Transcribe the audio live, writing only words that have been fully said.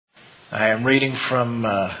I am reading from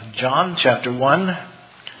John chapter 1,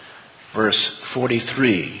 verse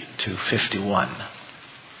 43 to 51.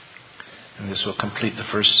 And this will complete the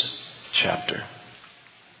first chapter.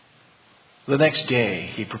 The next day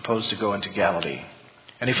he proposed to go into Galilee,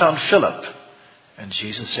 and he found Philip, and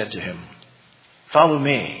Jesus said to him, "Follow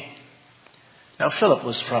me." Now Philip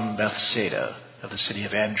was from Bethsaida, of the city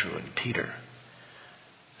of Andrew and Peter.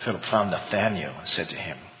 Philip found Nathanael and said to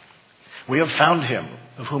him, "We have found him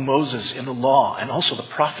of whom Moses in the law and also the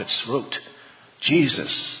prophets wrote,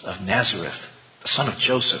 Jesus of Nazareth, the son of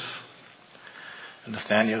Joseph." And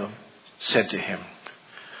Nathanael said to him,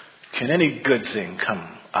 "Can any good thing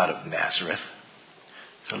come out of Nazareth?"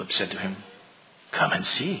 Philip said to him, "Come and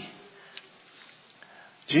see."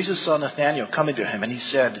 Jesus saw Nathanael coming to him, and he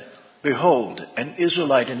said, "Behold, an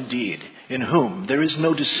Israelite indeed, in whom there is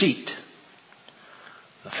no deceit."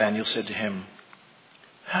 Nathanael said to him,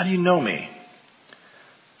 "How do you know me?"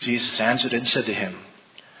 Jesus answered and said to him,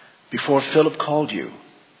 "Before Philip called you,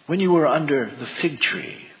 when you were under the fig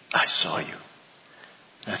tree, I saw you."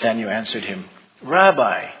 Nathanael answered him,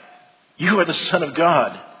 "Rabbi, you are the Son of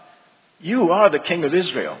God. You are the King of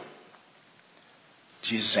Israel."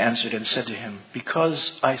 Jesus answered and said to him,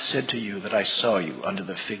 "Because I said to you that I saw you under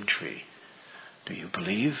the fig tree, do you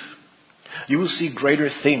believe? You will see greater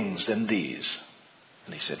things than these."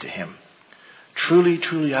 And he said to him, "Truly,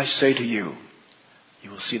 truly, I say to you, you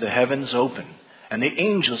will see the heavens open and the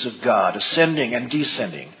angels of God ascending and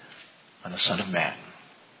descending on the Son of Man."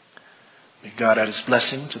 May God add his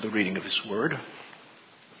blessing to the reading of his word.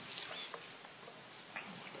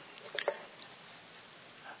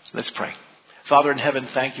 Let's pray. Father in heaven,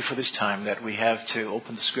 thank you for this time that we have to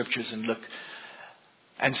open the scriptures and look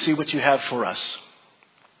and see what you have for us.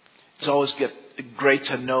 It's always great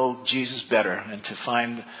to know Jesus better and to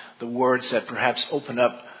find the words that perhaps open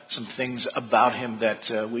up some things about him that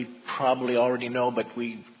we probably already know, but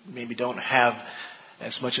we maybe don't have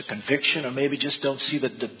as much a conviction, or maybe just don't see the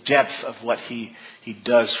depth of what he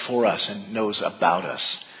does for us and knows about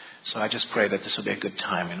us. So I just pray that this will be a good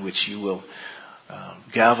time in which you will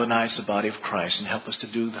galvanize the body of Christ and help us to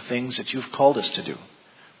do the things that you've called us to do.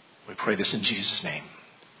 We pray this in Jesus' name.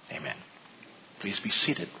 Amen. Please be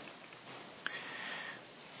seated.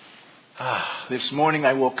 This morning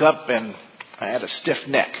I woke up and I had a stiff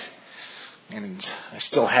neck. And I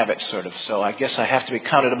still have it, sort of. So I guess I have to be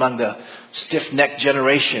counted among the stiff neck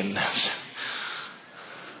generation.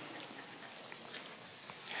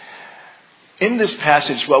 In this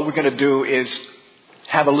passage, what we're going to do is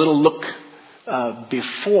have a little look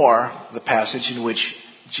before the passage in which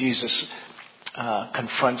Jesus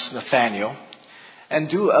confronts Nathanael, and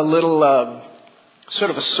do a little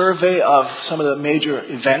sort of a survey of some of the major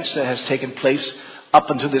events that has taken place up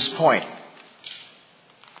until this point.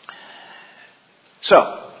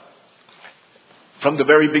 So, from the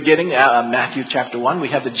very beginning, Matthew chapter 1, we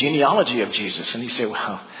have the genealogy of Jesus. And you say,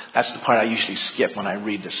 well, that's the part I usually skip when I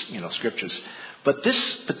read this, scriptures. But this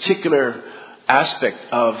particular aspect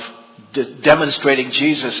of demonstrating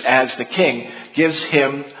Jesus as the king gives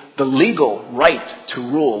him the legal right to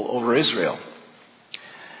rule over Israel.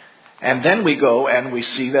 And then we go and we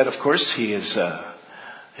see that, of course, he is the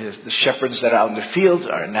shepherds that are out in the field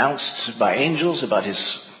are announced by angels about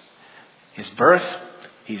his birth.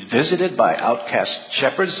 He's visited by outcast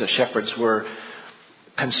shepherds. The shepherds were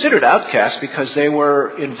considered outcasts because they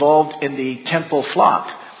were involved in the temple flock.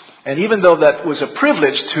 And even though that was a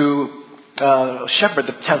privilege to shepherd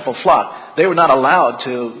the temple flock, they were not allowed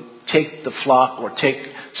to take the flock or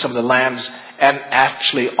take some of the lambs and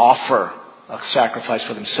actually offer a sacrifice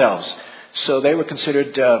for themselves. So they were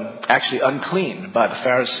considered actually unclean by the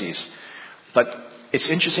Pharisees. But it's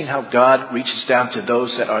interesting how God reaches down to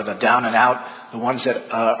those that are the down and out, the ones that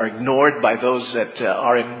are ignored by those that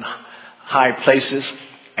are in high places,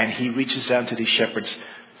 and he reaches down to these shepherds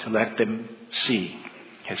to let them see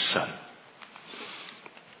his son.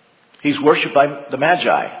 He's worshipped by the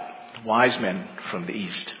Magi, the wise men from the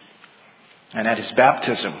east. And at his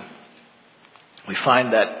baptism, we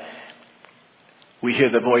find that we hear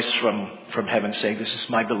the voice from heaven saying, "This is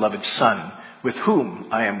my beloved Son, with whom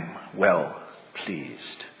I am well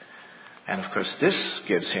pleased." And of course, this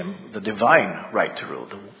gives him the divine right to rule,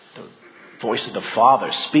 the voice of the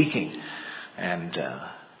Father speaking and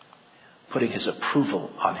putting his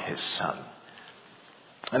approval on his Son.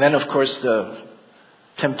 And then, of course, the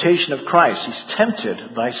temptation of Christ. He's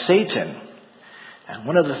tempted by Satan. And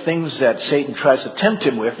one of the things that Satan tries to tempt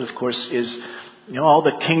him with, of course, is all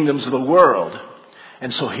the kingdoms of the world.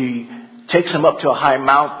 And so he takes him up to a high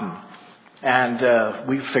mountain. And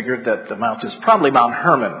we figured that the mountain is probably Mount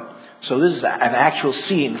Hermon. So this is an actual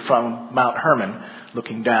scene from Mount Hermon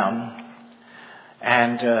looking down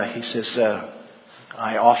And he says,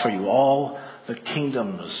 I offer you all the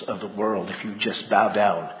kingdoms of the world if you just bow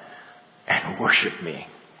down and worship me.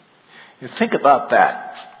 You think about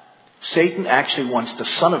that. Satan actually wants the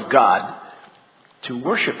Son of God to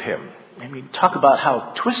worship him. I mean, talk about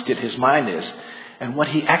how twisted his mind is and what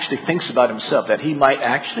he actually thinks about himself, that he might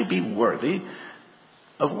actually be worthy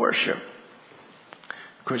of worship.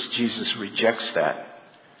 Of course, Jesus rejects that.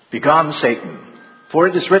 Begone, Satan, for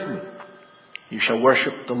it is written, you shall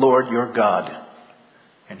worship the Lord your God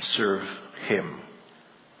and serve him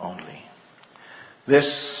only.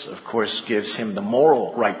 This, of course, gives him the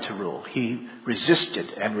moral right to rule. He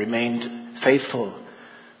resisted and remained faithful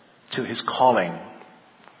to his calling.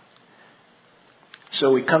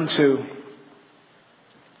 So we come to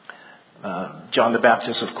John the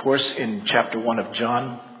Baptist, of course, in chapter 1 of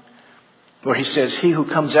John, where he says, he who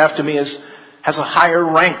comes after me has a higher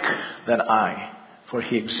rank than I, for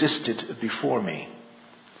he existed before me.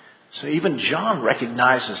 So even John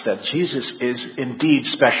recognizes that Jesus is indeed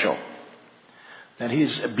special, that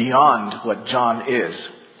he's beyond what John is.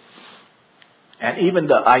 And even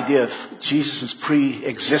the idea of Jesus'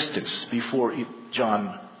 pre-existence before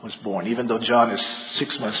John was born, even though John is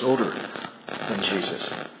 6 months older than Jesus.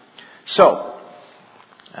 So,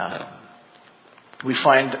 we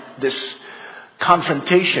find this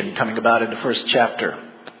confrontation coming about in the first chapter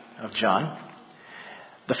of John.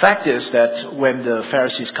 The fact is that when the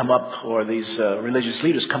Pharisees come up, or these religious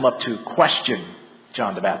leaders come up to question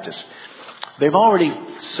John the Baptist, they've already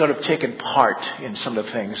sort of taken part in some of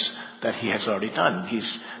the things that he has already done.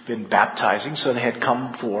 He's been baptizing, so they had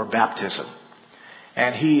come for baptism.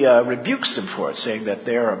 And he rebukes them for it, saying that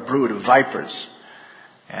they're a brood of vipers.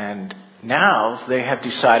 And now they have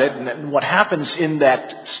decided, and what happens in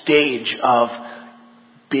that stage of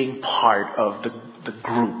being part of the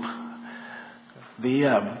group,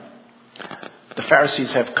 the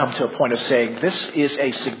Pharisees have come to a point of saying this is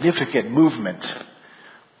a significant movement,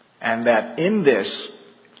 and that in this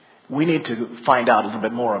we need to find out a little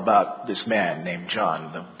bit more about this man named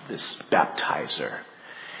John, this baptizer.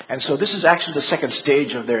 And so this is actually the second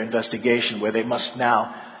stage of their investigation, where they must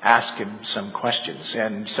now ask him some questions.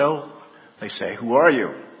 And so they say, who are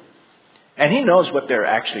you? And he knows what they're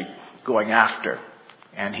actually going after.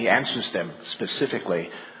 And he answers them specifically,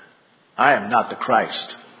 I am not the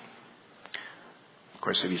Christ. Of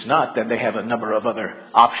course, if he's not, then they have a number of other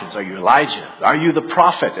options. Are you Elijah? Are you the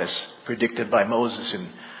prophet, as predicted by Moses in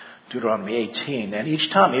Deuteronomy 18? And each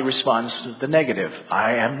time he responds to the negative,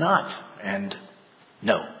 I am not, and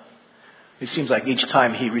no. It seems like each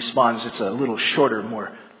time he responds, it's a little shorter,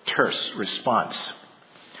 more terse response.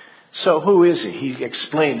 So who is he? He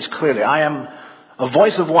explains clearly, I am a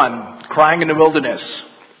voice of one crying in the wilderness,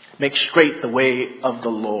 make straight the way of the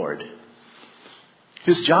Lord.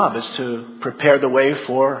 His job is to prepare the way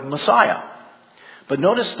for Messiah. But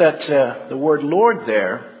notice that the word Lord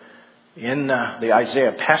there in the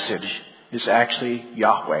Isaiah passage is actually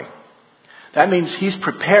Yahweh. That means he's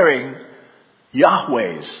preparing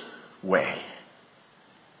Yahweh's way.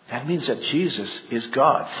 That means that Jesus is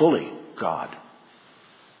God, fully God.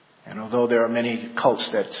 And although there are many cults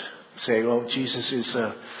that say, oh, Jesus is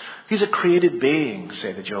he's a created being,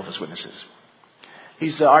 say the Jehovah's Witnesses.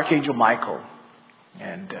 He's the Archangel Michael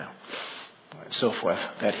and so forth,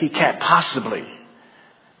 that he can't possibly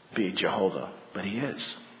be Jehovah, but he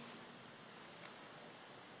is.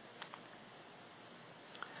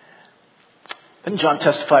 Then John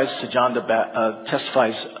testifies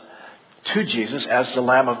to Jesus as the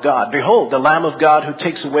Lamb of God. Behold, the Lamb of God who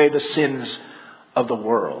takes away the sins of the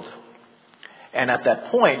world. And at that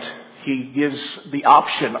point, he gives the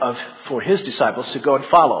option for his disciples to go and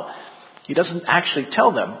follow. He doesn't actually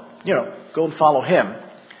tell them, go and follow him.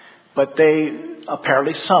 But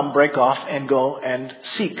apparently some break off and go and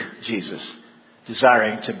seek Jesus,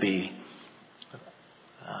 desiring to be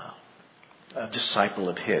a disciple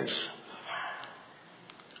of his.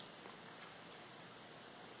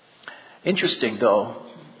 Interesting, though,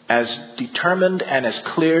 as determined and as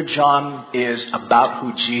clear John is about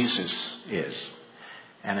who Jesus is,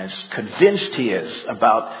 and as convinced he is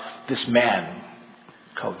about this man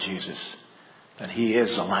called Jesus, that he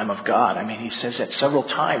is the Lamb of God. I mean, he says that several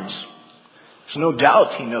times. There's no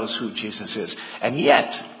doubt he knows who Jesus is. And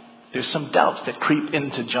yet, there's some doubts that creep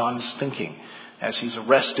into John's thinking as he's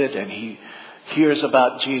arrested and he hears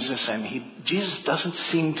about Jesus, and Jesus doesn't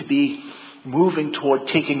seem to be moving toward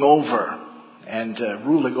taking over and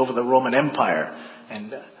ruling over the Roman Empire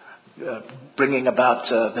and bringing about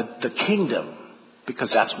the kingdom,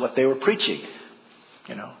 because that's what they were preaching.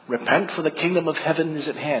 Repent, for the kingdom of heaven is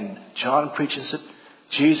at hand. John preaches it.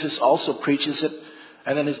 Jesus also preaches it.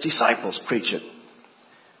 And then his disciples preach it.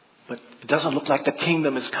 but it doesn't look like the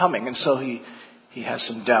kingdom is coming. And so he has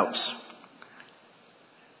some doubts.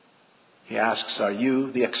 He asks, are you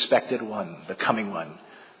the expected one, the coming one?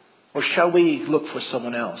 Or shall we look for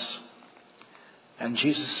someone else? And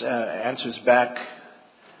Jesus answers back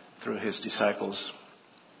through his disciples.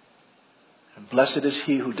 And blessed is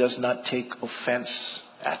he who does not take offense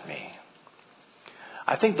at me.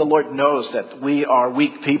 I think the Lord knows that we are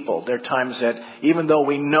weak people. There are times that even though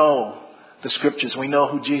we know the scriptures, we know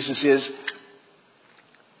who Jesus is,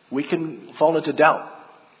 we can fall into doubt.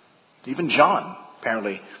 Even John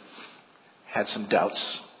apparently had some doubts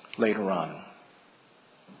later on.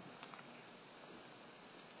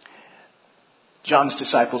 John's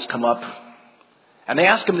disciples come up and they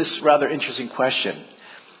ask him this rather interesting question.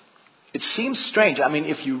 It seems strange. I mean,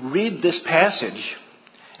 if you read this passage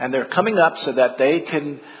and they're coming up so that they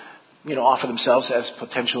can, offer themselves as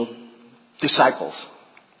potential disciples.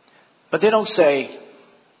 But they don't say,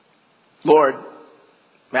 Lord,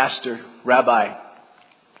 Master, Rabbi,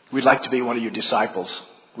 we'd like to be one of your disciples.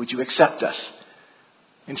 Would you accept us?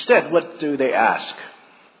 Instead, what do they ask?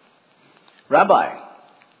 Rabbi,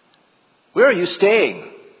 where are you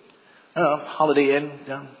staying? Holiday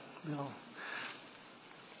Inn.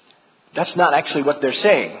 That's not actually what they're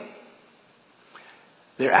saying.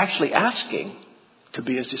 They're actually asking to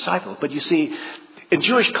be his disciple. But you see, in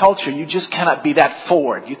Jewish culture, you just cannot be that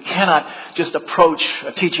forward. You cannot just approach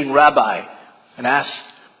a teaching rabbi and ask,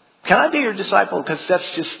 can I be your disciple? Because that's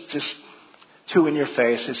just too in your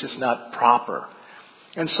face. It's just not proper.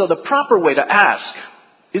 And so the proper way to ask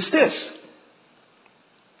is this.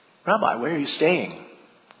 Rabbi, where are you staying?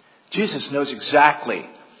 Jesus knows exactly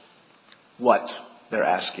what they're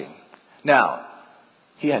asking. Now,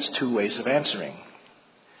 he has two ways of answering.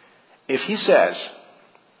 If he says,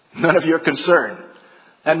 none of your concern,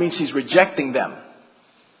 that means he's rejecting them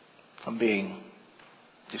from being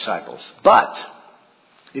disciples. But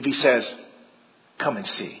if he says, come and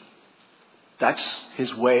see, that's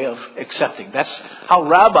his way of accepting. That's how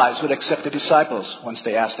rabbis would accept the disciples once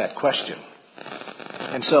they ask that question.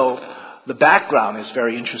 And so the background is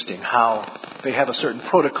very interesting, how they have a certain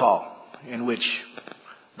protocol in which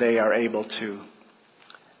they are able to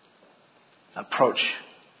approach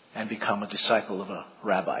and become a disciple of a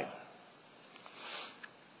rabbi.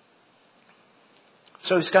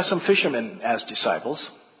 So he's got some fishermen as disciples.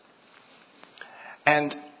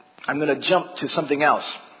 And I'm going to jump to something else.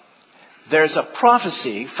 There's a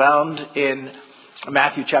prophecy found in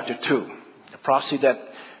Matthew chapter 2. A prophecy that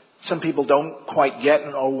some people don't quite get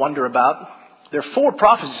or wonder about. There are 4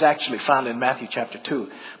 prophecies actually found in Matthew chapter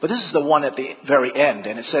 2. But this is the one at the very end.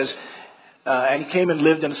 And it says, and he came and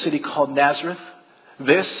lived in a city called Nazareth.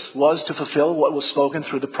 This was to fulfill what was spoken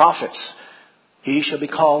through the prophets. He shall be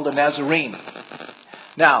called a Nazarene.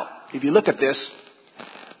 Now, if you look at this,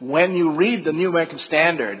 when you read the New American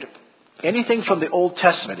Standard, anything from the Old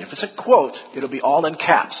Testament, if it's a quote, it'll be all in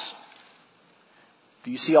caps.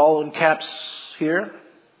 Do you see all in caps here?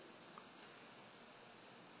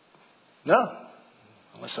 No.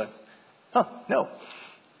 No.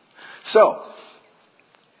 So,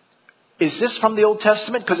 is this from the Old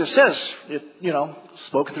Testament? Because it says,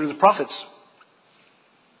 spoken through the prophets.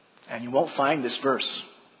 And you won't find this verse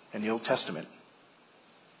in the Old Testament.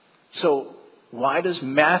 So, why does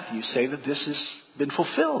Matthew say that this has been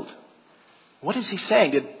fulfilled? What is he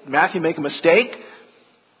saying? Did Matthew make a mistake?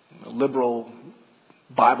 Liberal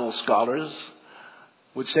Bible scholars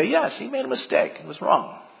would say, yes, he made a mistake. It was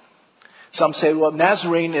wrong. Some say, well,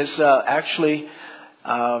 Nazarene is actually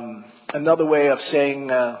another way of saying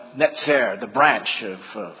netzer, the branch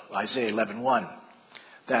of Isaiah 11:1.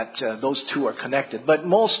 That those two are connected. But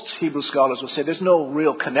most Hebrew scholars will say there's no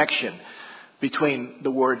real connection between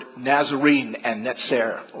the word Nazarene and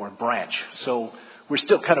netzer, or branch. So we're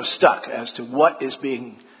still kind of stuck as to what is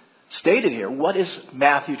being stated here. What is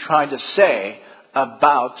Matthew trying to say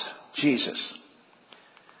about Jesus?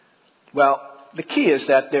 Well, the key is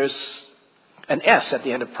that there's an S at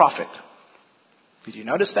the end of prophet. Did you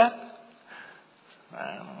notice that?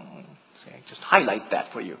 Just highlight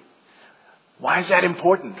that for you. Why is that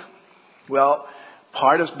important? Well,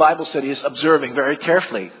 part of Bible study is observing very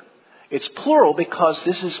carefully. It's plural because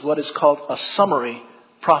this is what is called a summary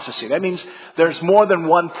prophecy. That means there's more than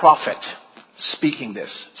one prophet speaking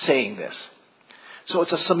this, saying this. So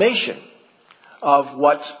it's a summation of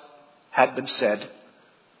what had been said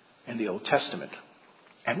in the Old Testament.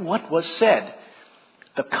 And what was said,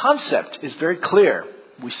 the concept is very clear.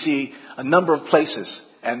 We see a number of places,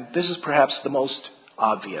 and this is perhaps the most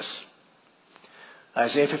obvious.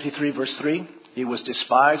 Isaiah 53 verse 3, he was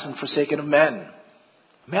despised and forsaken of men,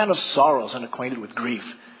 a man of sorrows and acquainted with grief.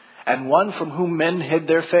 and one from whom men hid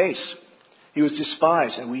their face. He was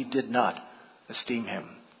despised, and we did not esteem him.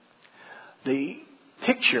 The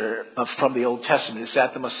picture from the Old Testament is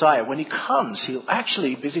that the Messiah, when he comes, he'll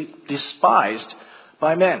actually be despised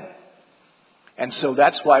by men. And so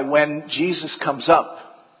that's why when Jesus comes up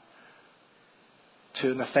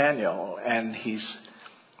to Nathanael and he's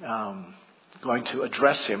going to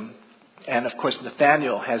address him, and of course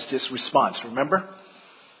Nathanael has this response. Remember?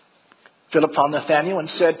 Philip found Nathanael and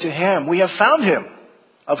said to him, "We have found him,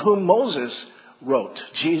 of whom Moses wrote,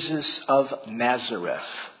 Jesus of Nazareth."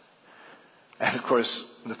 And of course,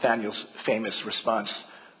 Nathanael's famous response,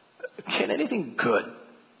 "Can anything good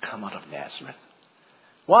come out of Nazareth?"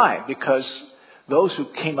 Why? Because those who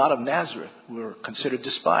came out of Nazareth were considered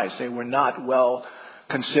despised. They were not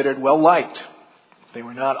considered well liked. They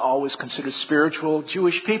were not always considered spiritual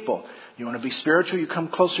Jewish people. You want to be spiritual, you come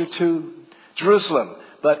closer to Jerusalem.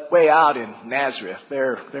 But way out in Nazareth,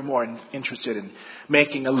 they're more interested in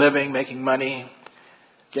making a living, making money,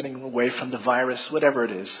 getting away from the virus, whatever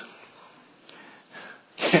it is.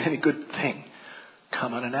 Can any good thing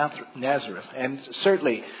come out of Nazareth? And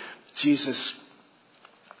certainly Jesus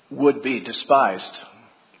would be despised.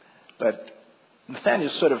 But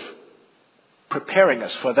Nathanael's sort of preparing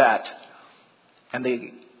us for that. And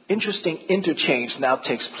the interesting interchange now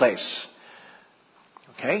takes place.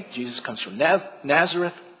 Okay, Jesus comes from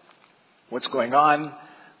Nazareth. What's going on?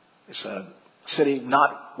 It's a city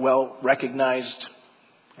not well recognized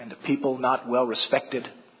and the people not well respected.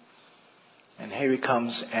 And here he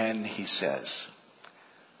comes and he says,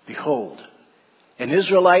 "Behold, an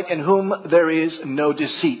Israelite in whom there is no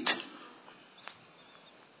deceit."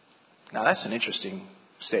 Now that's an interesting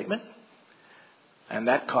statement. And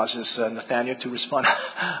that causes Nathanael to respond,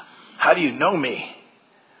 "How do you know me?"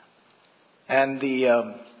 And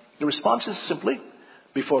the response is simply,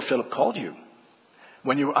 "Before Philip called you.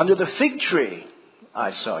 When you were under the fig tree,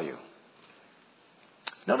 I saw you."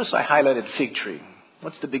 Notice I highlighted fig tree.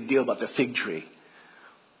 What's the big deal about the fig tree?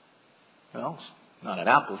 Well, it's not an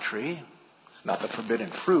apple tree. It's not the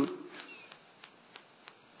forbidden fruit.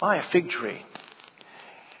 Why a fig tree?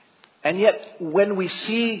 And yet, when we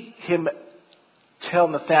see him tell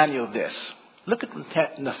Nathanael this, look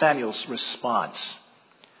at Nathanael's response.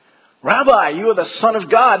 "Rabbi, you are the Son of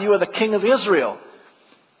God. You are the King of Israel."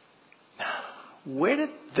 Where did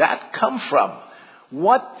that come from?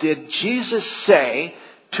 What did Jesus say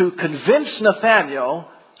to convince Nathanael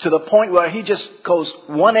to the point where he just goes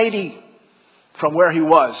 180 from where he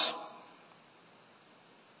was?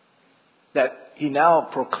 That he now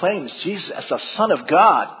proclaims Jesus as the Son of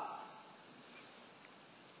God,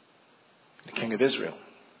 the King of Israel.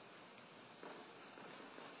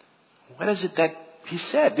 What is it that he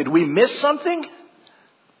said? Did we miss something?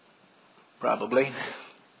 Probably.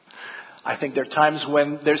 I think there are times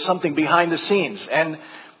when there's something behind the scenes. And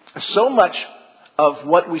so much of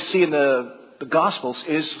what we see in the Gospels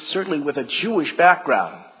is certainly with a Jewish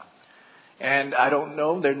background. And I don't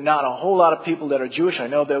know, there are not a whole lot of people that are Jewish. I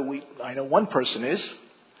know one person is.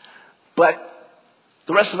 But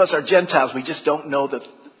the rest of us are Gentiles. We just don't know the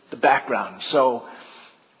background. So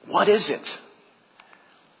what is it?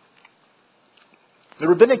 The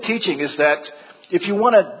rabbinic teaching is that if you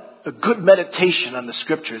want a good meditation on the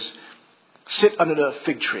scriptures, sit under the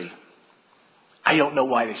fig tree. I don't know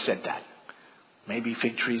why they said that. Maybe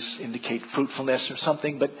fig trees indicate fruitfulness or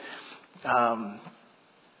something, but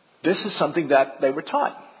this is something that they were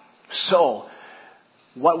taught. So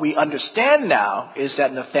what we understand now is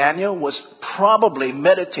that Nathanael was probably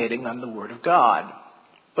meditating on the Word of God.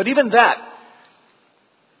 But even that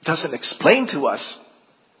doesn't explain to us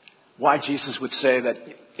why Jesus would say that,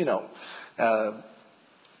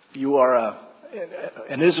 you are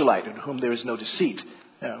an Israelite in whom there is no deceit.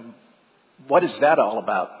 What is that all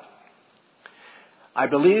about? I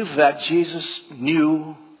believe that Jesus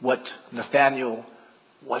knew what Nathanael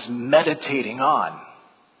was meditating on.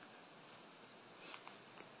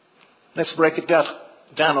 Let's break it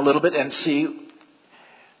down a little bit and see.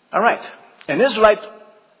 All right, an Israelite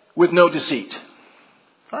with no deceit.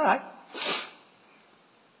 All right.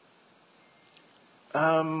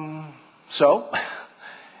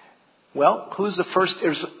 Who's the first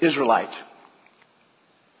Israelite?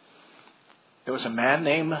 There was a man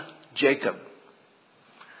named Jacob.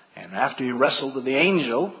 And after he wrestled with the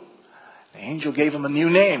angel gave him a new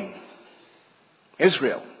name,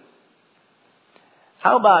 Israel.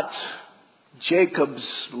 How about Jacob's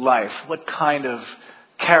life? What kind of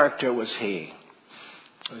character was he?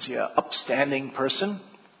 Was he an upstanding person?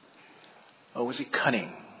 Or was he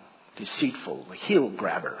cunning, deceitful, a heel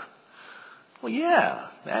grabber? Well, yeah,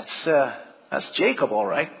 that's Jacob, all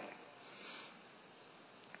right.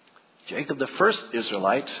 Jacob, the first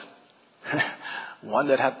Israelite, one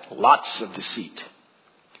that had lots of deceit.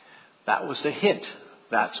 That was the hint.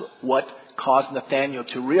 That's what caused Nathanael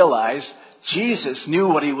to realize Jesus knew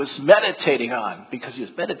what he was meditating on, because he was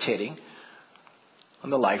meditating on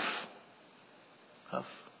the life of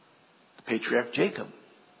the patriarch Jacob.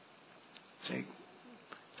 See,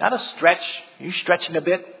 not a stretch. Are you stretching a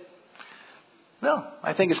bit? No,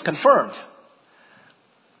 I think it's confirmed.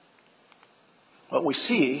 What we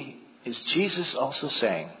see is Jesus also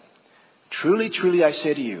saying, truly, truly, I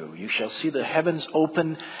say to you, you shall see the heavens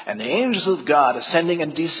open and the angels of God ascending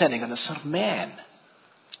and descending on the Son of Man.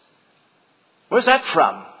 Where's that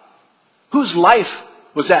from? Whose life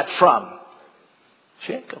was that from?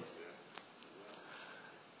 Jacob.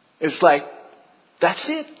 It's like, that's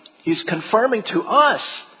it. He's confirming to us,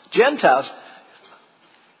 Gentiles,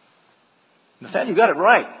 Nathanael, you got it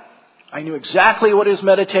right. I knew exactly what he was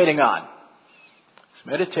meditating on. He's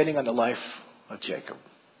meditating on the life of Jacob.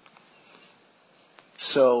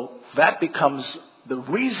 So that becomes the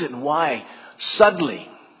reason why suddenly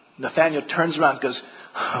Nathanael turns around and goes,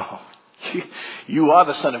 oh, you are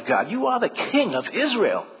the Son of God. You are the King of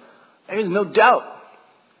Israel. There is no doubt.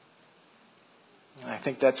 And I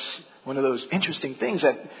think that's one of those interesting things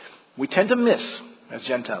that we tend to miss as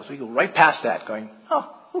Gentiles. We go right past that going,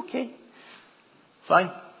 oh, okay,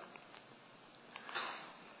 fine.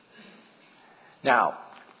 Now,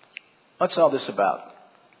 what's all this about?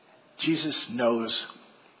 Jesus knows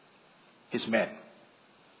his men.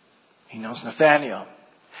 He knows Nathanael.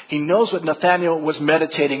 He knows what Nathanael was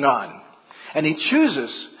meditating on. And he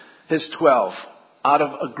chooses his 12 out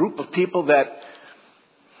of a group of people that,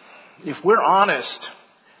 if we're honest,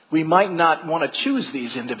 we might not want to choose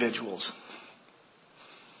these individuals.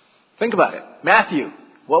 Think about it. Matthew.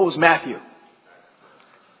 What was Matthew?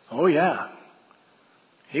 Oh yeah.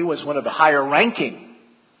 He was one of the higher ranking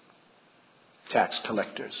tax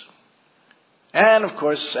collectors. And of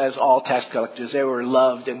course, as all tax collectors, they were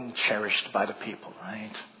loved and cherished by the people,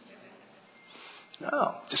 right?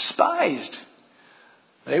 No, despised.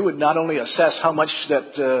 They would not only assess how much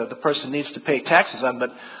that the person needs to pay taxes on,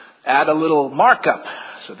 but add a little markup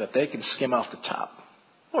so that they can skim off the top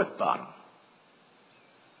or the bottom.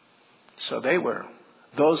 So they were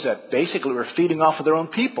those that basically were feeding off of their own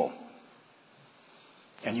people.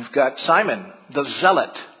 And you've got Simon, the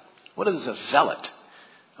zealot. What is a zealot?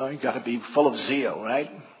 Oh, you've got to be full of zeal,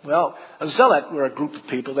 right? Well, a zealot were a group of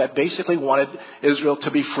people that basically wanted Israel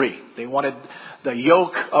to be free. They wanted the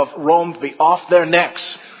yoke of Rome to be off their necks.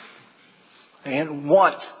 They didn't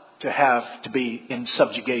want to be in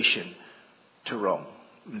subjugation to Rome.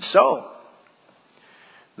 And so,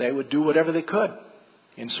 they would do whatever they could.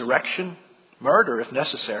 Insurrection, murder if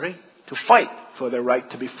necessary, to fight for their right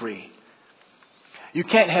to be free. You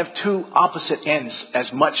can't have two opposite ends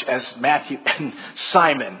as much as Matthew and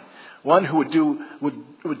Simon. One who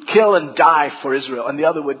would kill and die for Israel, and the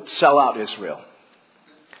other would sell out Israel.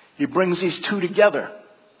 He brings these two together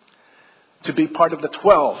to be part of the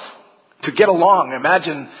 12, to get along.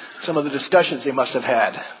 Imagine some of the discussions they must have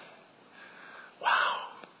had. Wow.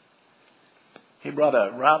 He brought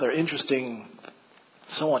a rather interesting,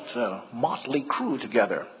 somewhat motley crew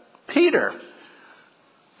together. Peter,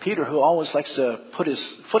 who always likes to put his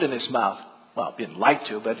foot in his mouth. Well, didn't like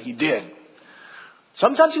to, but he did.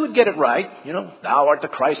 Sometimes he would get it right. You know, thou art the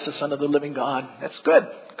Christ, the Son of the living God. That's good.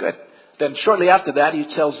 Then shortly after that, he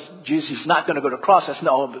tells Jesus he's not going to go to the cross. That's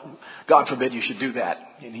no, God forbid you should do that.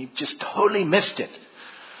 And he just totally missed it.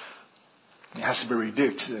 He has to be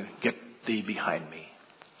rebuked. Get thee behind me,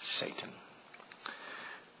 Satan.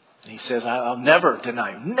 And he says, I'll never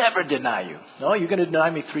deny you. No, you're going to deny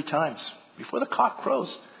me 3 times before the cock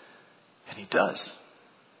crows. And he does.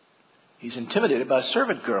 He's intimidated by a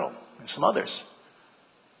servant girl and some others.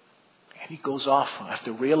 And he goes off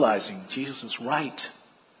after realizing Jesus was right.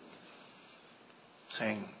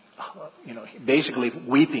 Saying, basically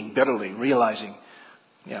weeping bitterly, realizing,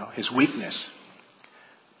 his weakness.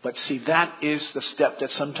 But see, that is the step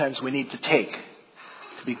that sometimes we need to take.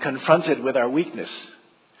 To be confronted with our weakness.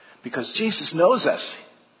 Because Jesus knows us.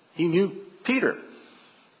 He knew Peter.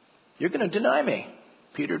 You're going to deny me.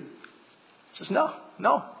 Peter says, no,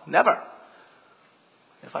 never.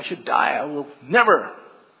 If I should die, I will never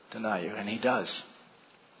deny you. And he does.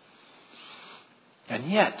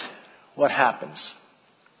 And yet, what happens?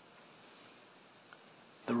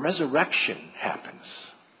 The resurrection happens.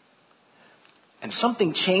 And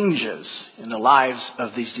something changes in the lives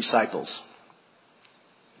of these disciples.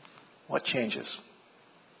 What changes?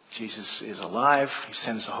 Jesus is alive. He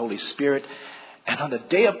sends the Holy Spirit. And on the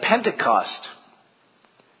day of Pentecost,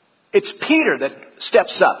 it's Peter that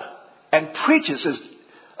steps up and preaches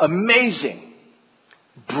amazing,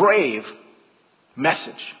 brave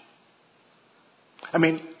message. I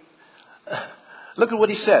mean, look at what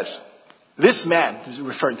he says. This man, who's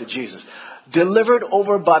referring to Jesus, delivered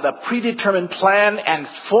over by the predetermined plan and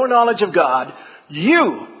foreknowledge of God,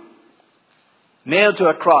 you nailed to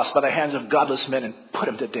a cross by the hands of godless men and put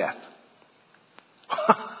him to death.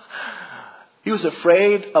 He was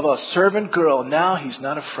afraid of a servant girl. Now he's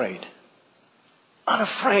not afraid.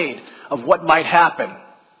 Unafraid of what might happen.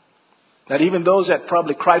 That even those that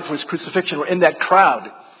probably cried for his crucifixion were in that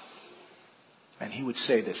crowd. And he would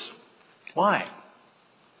say this. Why?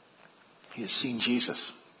 He has seen Jesus.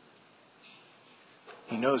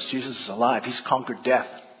 He knows Jesus is alive. He's conquered death.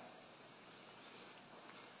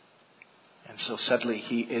 And so suddenly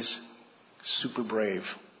he is super brave.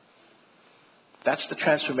 That's the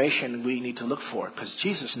transformation we need to look for, because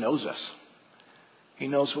Jesus knows us. He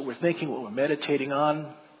knows what we're thinking, what we're meditating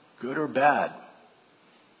on, good or bad.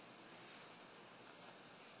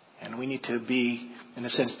 And we need to be, in a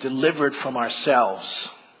sense, delivered from ourselves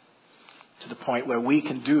to the point where we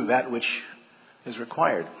can do that which is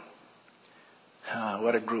required.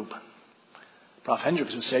 What a group. Prof.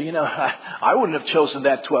 Hendricks would say, I wouldn't have chosen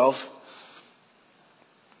that 12.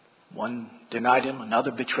 One denied him, another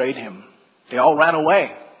betrayed him. They all ran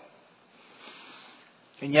away.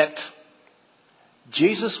 And yet,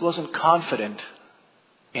 Jesus wasn't confident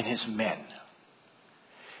in his men.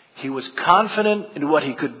 He was confident in what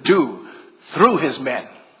he could do through his men.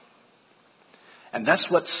 And that's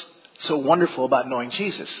what's so wonderful about knowing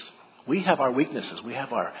Jesus. We have our weaknesses. We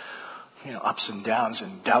have our ups and downs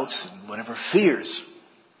and doubts and whatever fears.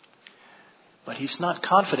 But he's not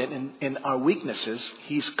confident in our weaknesses.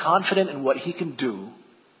 He's confident in what he can do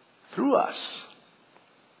through us.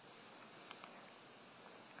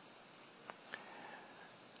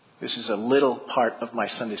 This is a little part of my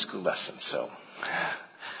Sunday school lesson, so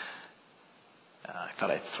I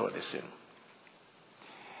thought I'd throw this in.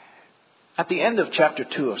 At the end of chapter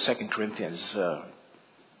 2 of 2 Corinthians,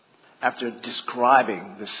 after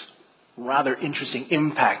describing this rather interesting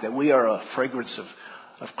impact that we are a fragrance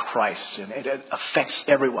of Christ, and it affects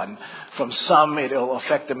everyone. From some, it'll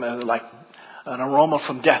affect them like an aroma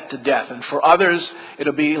from death to death. And for others,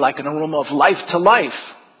 it'll be like an aroma of life to life.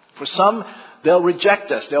 For some, they'll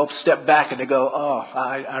reject us. They'll step back and they go,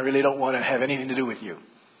 I really don't want to have anything to do with you.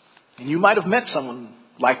 And you might have met someone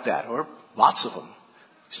like that, or lots of them.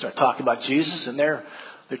 You start talking about Jesus and they're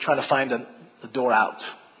trying to find the door out.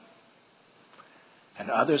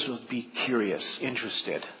 And others will be curious,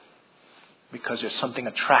 interested, because there's something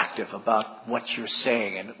attractive about what you're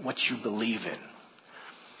saying and what you believe in.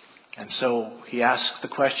 And so he asks the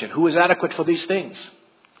question, who is adequate for these things?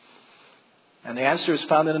 And the answer is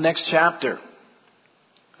found in the next chapter.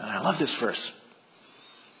 And I love this verse.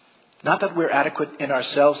 Not that we're adequate in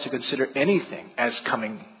ourselves to consider anything as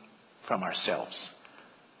coming from ourselves,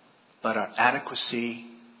 but our adequacy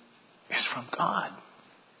is from God.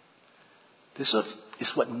 This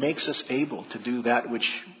is what makes us able to do that which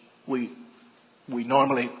we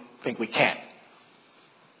normally think we can't.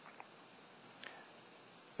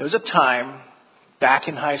 There was a time back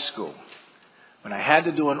in high school when I had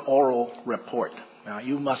to do an oral report. Now,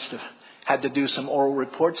 you must have had to do some oral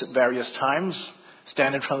reports at various times.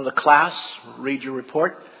 Stand in front of the class, read your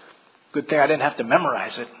report. Good thing I didn't have to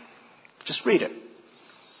memorize it. Just read it.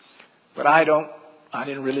 But I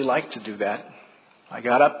didn't really like to do that. I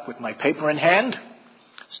got up with my paper in hand,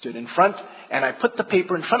 stood in front, and I put the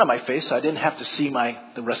paper in front of my face so I didn't have to see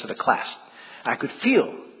the rest of the class. I could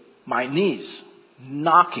feel my knees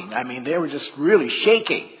knocking. I mean, they were just really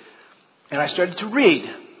shaking. And I started to read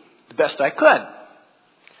the best I could.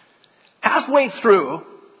 Halfway through,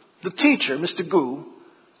 the teacher, Mr. Gu,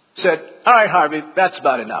 said, "All right, Harvey, that's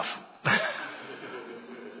about enough."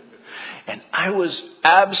 And I was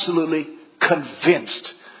absolutely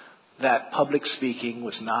convinced that public speaking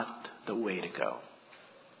was not the way to go.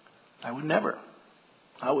 I would never.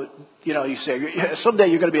 You say, someday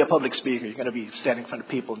you're going to be a public speaker. You're going to be standing in front of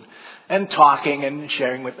people and talking and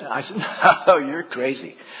sharing with them. I said, no, you're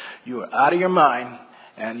crazy. You are out of your mind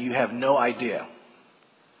and you have no idea.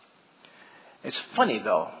 It's funny,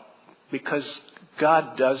 though, because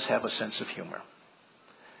God does have a sense of humor.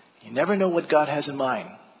 You never know what God has in mind,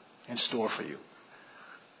 in store for you.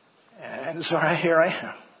 And so here I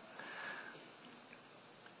am.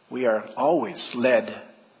 We are always led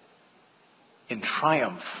in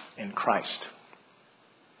triumph in Christ.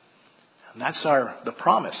 And that's the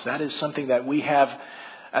promise. That is something that we have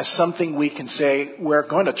as something we can say we're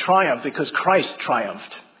going to triumph because Christ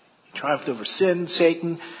triumphed. He triumphed over sin,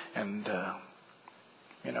 Satan, and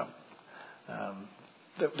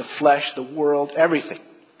the flesh, the world, everything.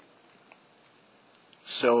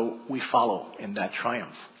 So we follow in that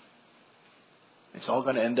triumph. It's all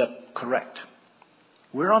going to end up correct.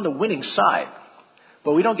 We're on the winning side,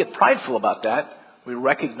 but we don't get prideful about that. We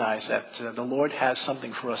recognize that the Lord has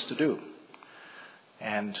something for us to do.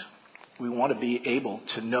 And we want to be able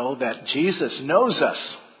to know that Jesus knows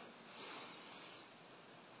us.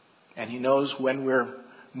 And He knows when we're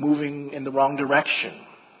moving in the wrong direction.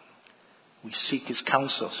 We seek His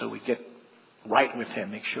counsel so we get right with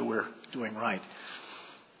Him, make sure we're doing right.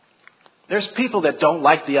 There's people that don't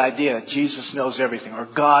like the idea that Jesus knows everything or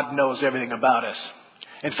God knows everything about us.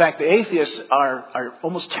 In fact, the atheists are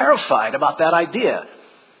almost terrified about that idea.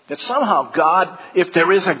 That somehow God, if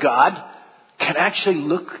there is a God, can actually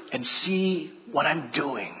look and see what I'm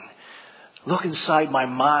doing. Look inside my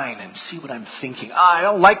mind and see what I'm thinking. I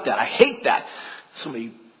don't like that. I hate that.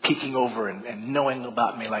 Somebody peeking over and knowing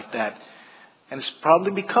about me like that. And it's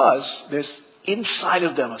probably because there's inside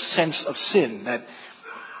of them a sense of sin that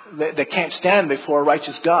they can't stand before a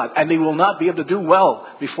righteous God. And they will not be able to do well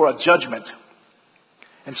before a judgment.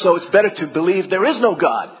 And so it's better to believe there is no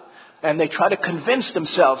God. And they try to convince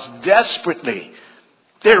themselves desperately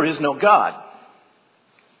there is no God.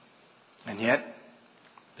 And yet,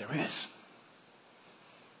 there is.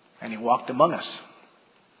 And He walked among us.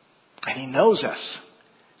 And He knows us.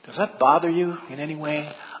 Does that bother you in any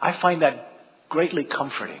way? I find that greatly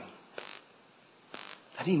comforting.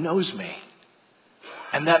 That He knows me.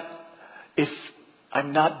 And that if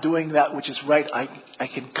I'm not doing that which is right, I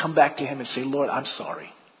can come back to Him and say, Lord, I'm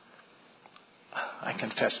sorry. I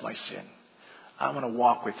confess my sin. I want to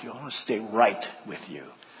walk with you. I want to stay right with you.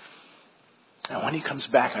 And when He comes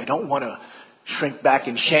back, I don't want to shrink back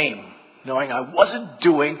in shame, knowing I wasn't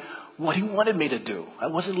doing what He wanted me to do. I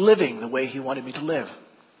wasn't living the way He wanted me to live.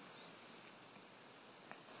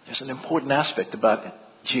 There's an important aspect about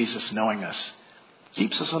Jesus knowing us. It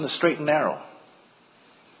keeps us on the straight and narrow.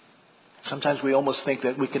 Sometimes we almost think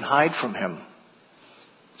that we can hide from Him.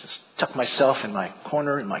 Just tuck myself in my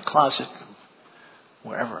corner, in my closet,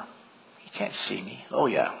 wherever. He can't see me. Oh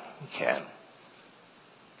yeah, He can.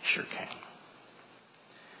 He sure can.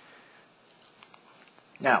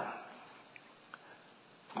 Now,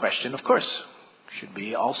 question, of course, should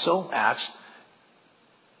be also asked,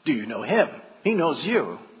 do you know Him? He knows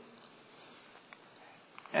you.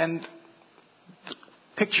 And the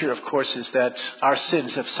picture, of course, is that our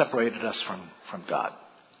sins have separated us from God.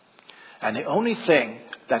 And the only thing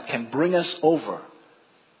that can bring us over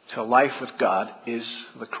to life with God is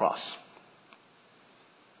the cross.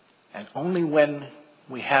 And only when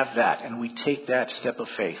we have that and we take that step of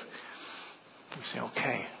faith, we say,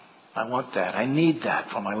 okay, I want that. I need that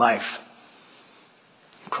for my life.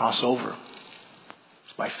 Cross over.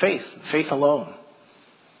 It's by faith, faith alone.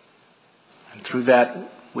 And through that,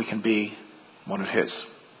 we can be one of His.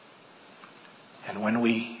 And when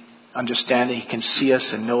we understand that He can see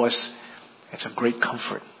us and know us, it's a great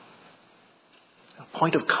comfort. A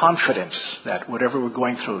point of confidence that whatever we're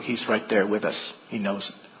going through, He's right there with us. He knows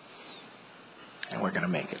it. And we're going to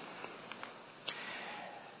make it.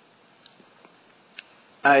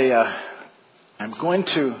 I'm going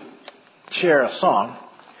to share a song.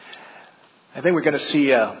 I think we're going to see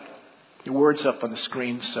the words up on the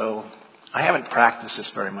screen, so I haven't practiced this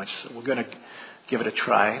very much, so we're going to give it a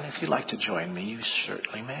try. And if you'd like to join me, you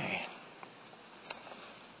certainly may.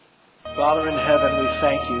 Father in heaven, we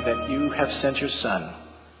thank You that You have sent Your Son,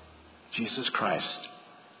 Jesus Christ,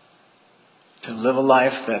 to live a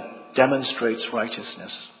life that demonstrates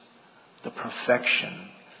righteousness, the perfection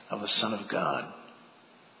of the Son of God.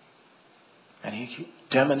 And He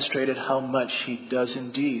demonstrated how much He does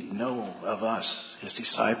indeed know of us, His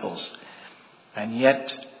disciples. And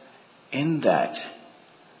yet, in that,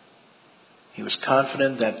 He was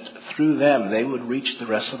confident that through them they would reach the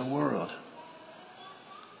rest of the world.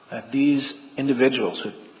 That these individuals,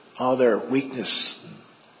 with all their weakness,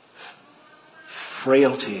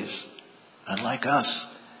 frailties, unlike us,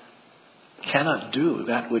 cannot do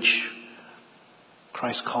that which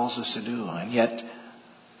Christ calls us to do. And yet,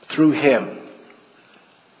 through Him,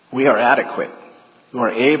 we are adequate. We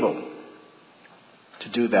are able to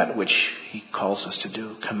do that which He calls us to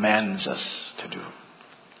do, commands us to do.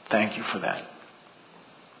 Thank You for that.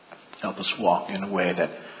 Help us walk in a way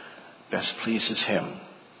that best pleases Him.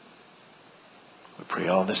 We pray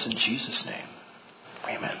all this in Jesus' name.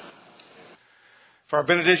 Amen. For our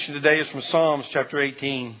benediction today is from Psalms chapter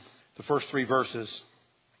 18, the first 3 verses.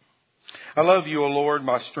 I love You, O Lord,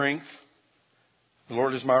 my strength. The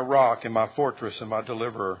Lord is my rock and my fortress and my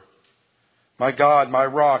deliverer. My God, my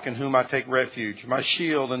rock in whom I take refuge, my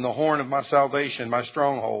shield and the horn of my salvation, my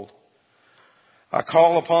stronghold. I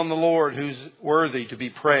call upon the Lord who's worthy to be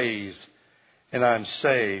praised, and I am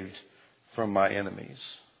saved from my enemies.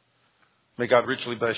 May God richly bless